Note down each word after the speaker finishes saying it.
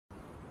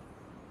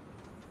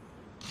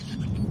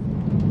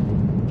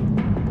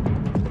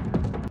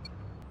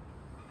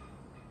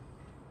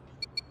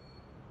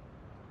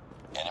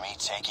Enemy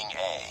taking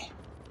A.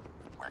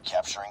 We're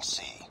capturing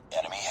C.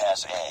 Enemy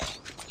has A.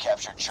 We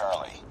captured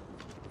Charlie.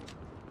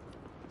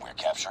 We're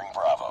capturing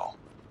Bravo.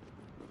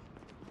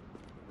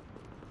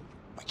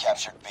 We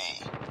captured B.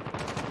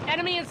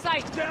 Enemy in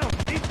sight! Down!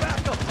 Need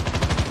backup!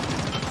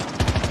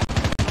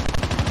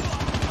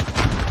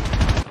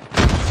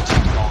 We've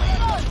taken the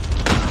lead.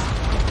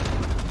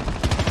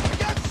 I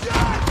got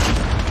shot!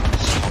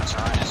 Shield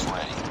turret is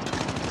ready.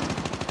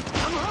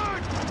 I'm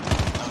hurt!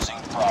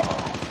 Losing Bravo.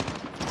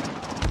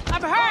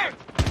 I'm hurt!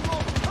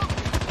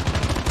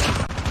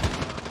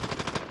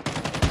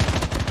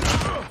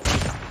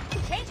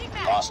 Changing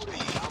back! Lost B.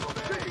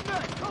 Taking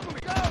back! Cover me!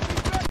 Go!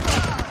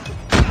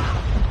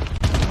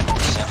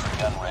 Sentry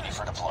gun ready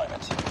for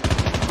deployment.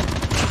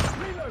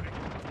 Reloading!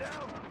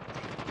 Down!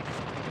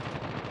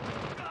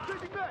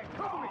 Taking back!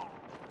 Cover me!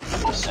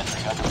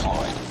 Sentry gun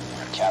deployed.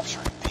 We're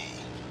capturing B.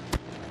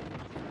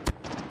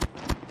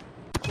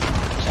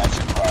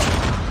 Captured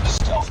Bravo.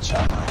 Stealth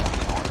chopper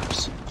awaiting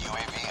orders.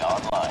 UAV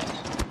online.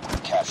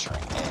 We're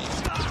capturing A.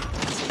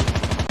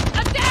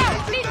 I'm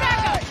down! Need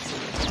backup!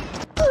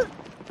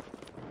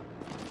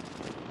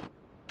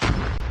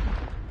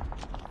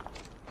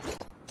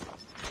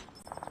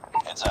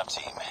 Heads up,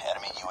 team.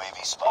 Enemy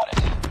UAV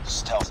spotted.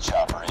 Stealth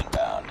chopper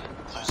inbound.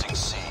 Losing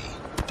C.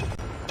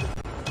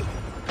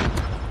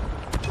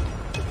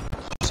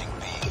 Losing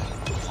B.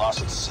 We've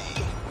lost C.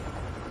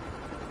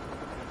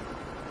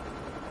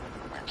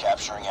 We're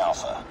capturing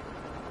Alpha.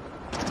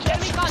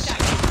 Enemy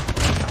contact!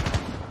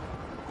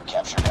 We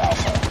captured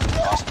Alpha.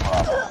 Lost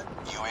Bravo.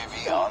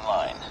 UAV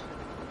online.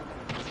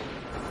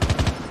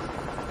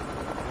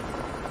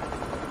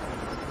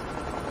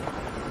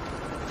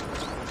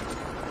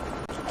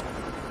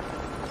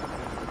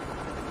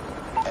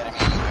 Enemy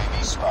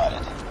UAV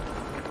spotted.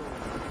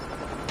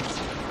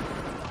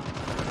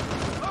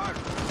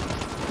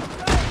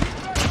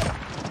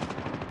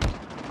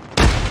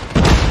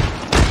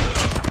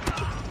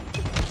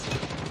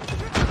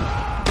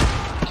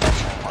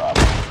 Capturing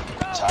Bravo.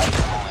 Tied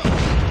for the lead.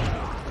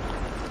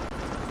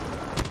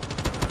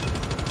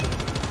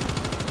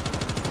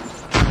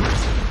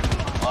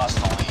 Lost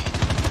the lead.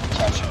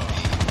 Captured B.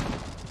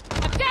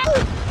 I'm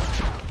down!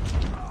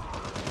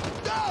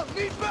 Down!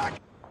 Need back!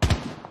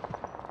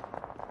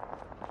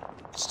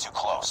 It's too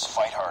close.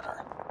 Fight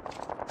harder.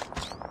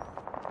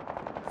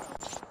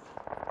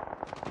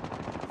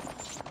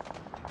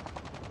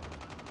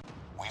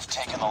 We've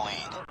taken the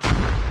lead.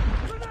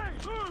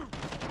 Grenade! Move!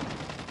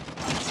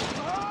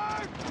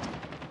 Behind!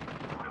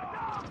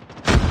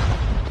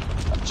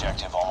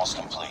 Objective almost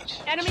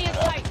complete. Enemy Keep in it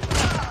up. sight!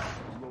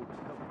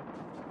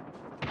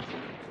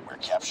 We're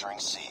capturing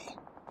C.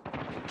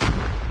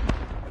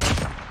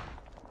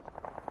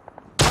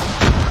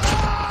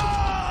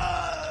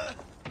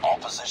 All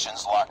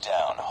positions locked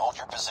down. Hold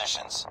your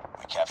positions.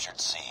 We captured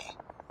C.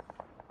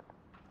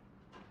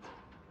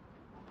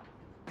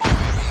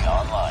 UAV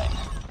online.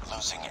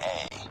 Losing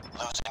A.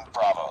 Losing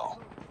Bravo.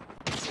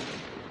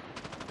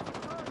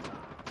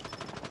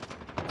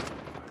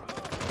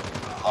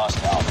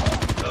 Lost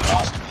Alpha.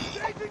 Lost B.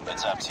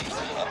 Heads up, team.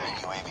 Enemy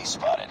UAV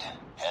spotted.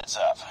 Heads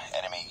up.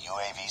 Enemy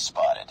UAV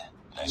spotted.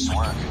 Nice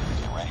work.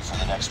 Get ready for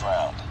the next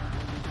round.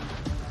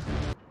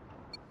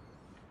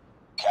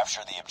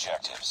 Capture the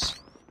objectives.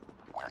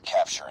 We're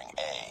capturing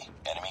A.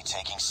 Enemy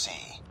taking C.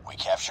 We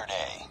captured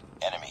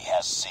A. Enemy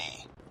has C.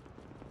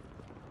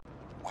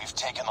 We've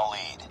taken the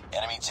lead.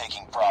 Enemy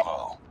taking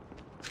Bravo.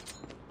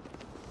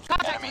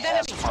 Contact Enemy with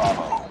has enemy!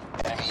 Bravo.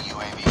 Enemy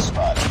UAV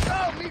spotted.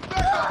 Down! Need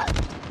backup!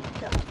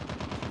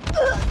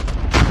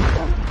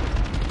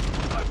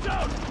 I'm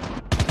down!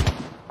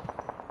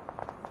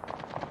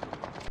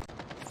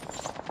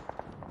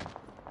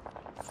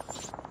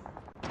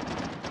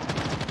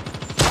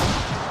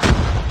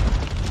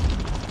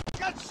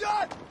 Got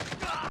shot!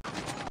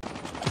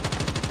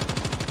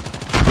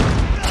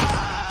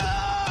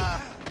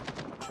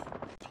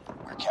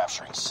 We're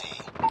capturing C.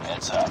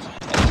 Heads up.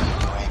 Enemy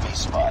UAV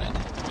spotted.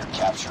 We're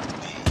capturing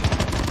B.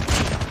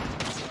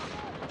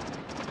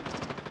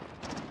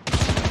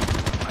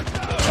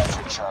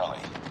 Captured Charlie.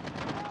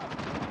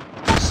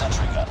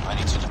 Sentry gun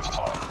ready to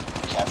deploy.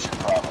 Captured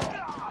Bravo.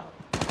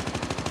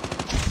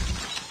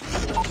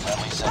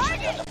 Friendly sentry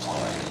gun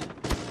deployed.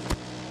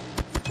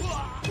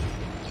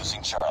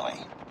 Losing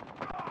Charlie.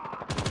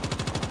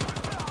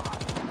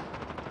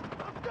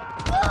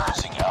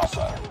 Losing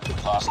Alpha.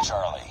 Lost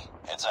Charlie.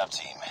 Heads up,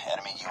 team.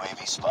 Enemy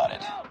UAV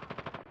spotted.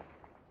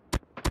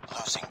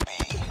 Losing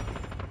B.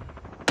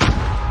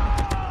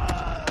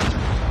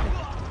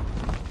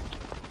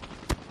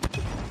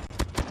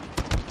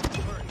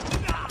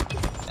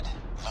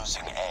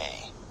 Losing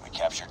A. We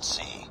captured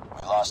C.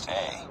 We lost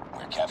A.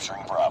 We're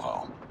capturing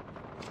Bravo.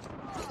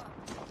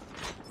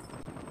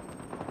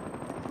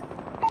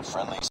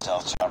 Friendly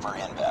stealth chopper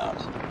inbound.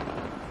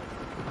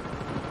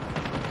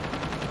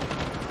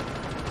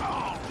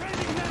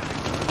 Changing back!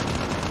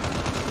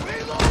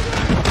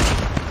 Reloading!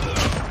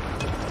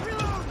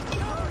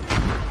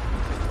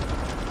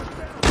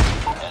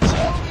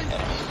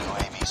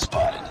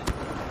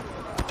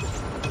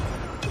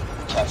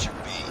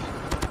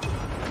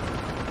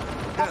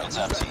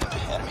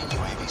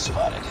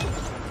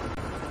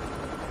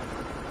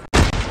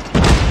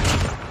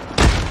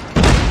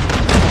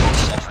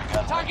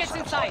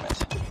 in sight.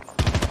 deployment.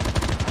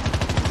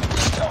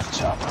 Stealth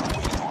chopper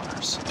awaiting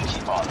orders.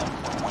 Keep on them.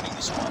 We're winning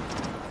this one.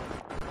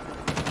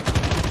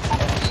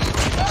 Enemy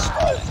UAV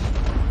spotted.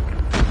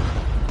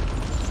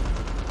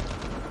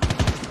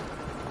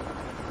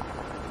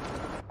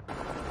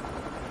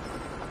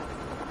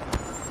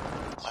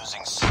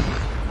 Losing C.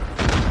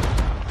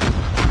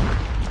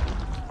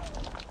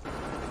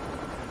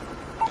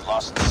 We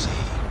lost C.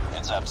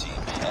 Heads up, team.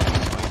 Enemy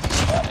UAV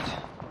spotted.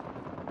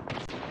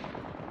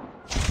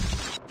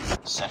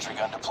 Sentry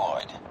gun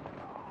deployed.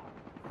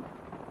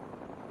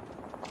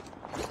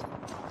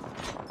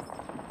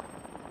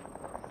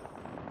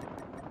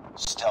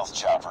 Stealth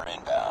chopper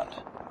inbound.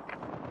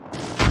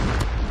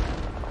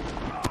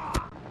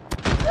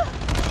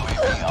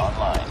 UAV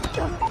online.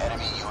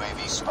 Enemy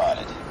UAV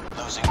spotted.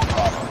 Losing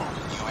Bravo.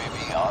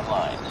 UAV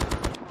online.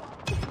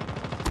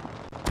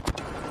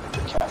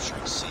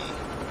 Capturing C.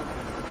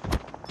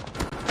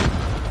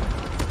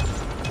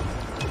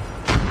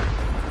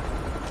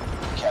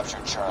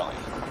 Captured Charlie.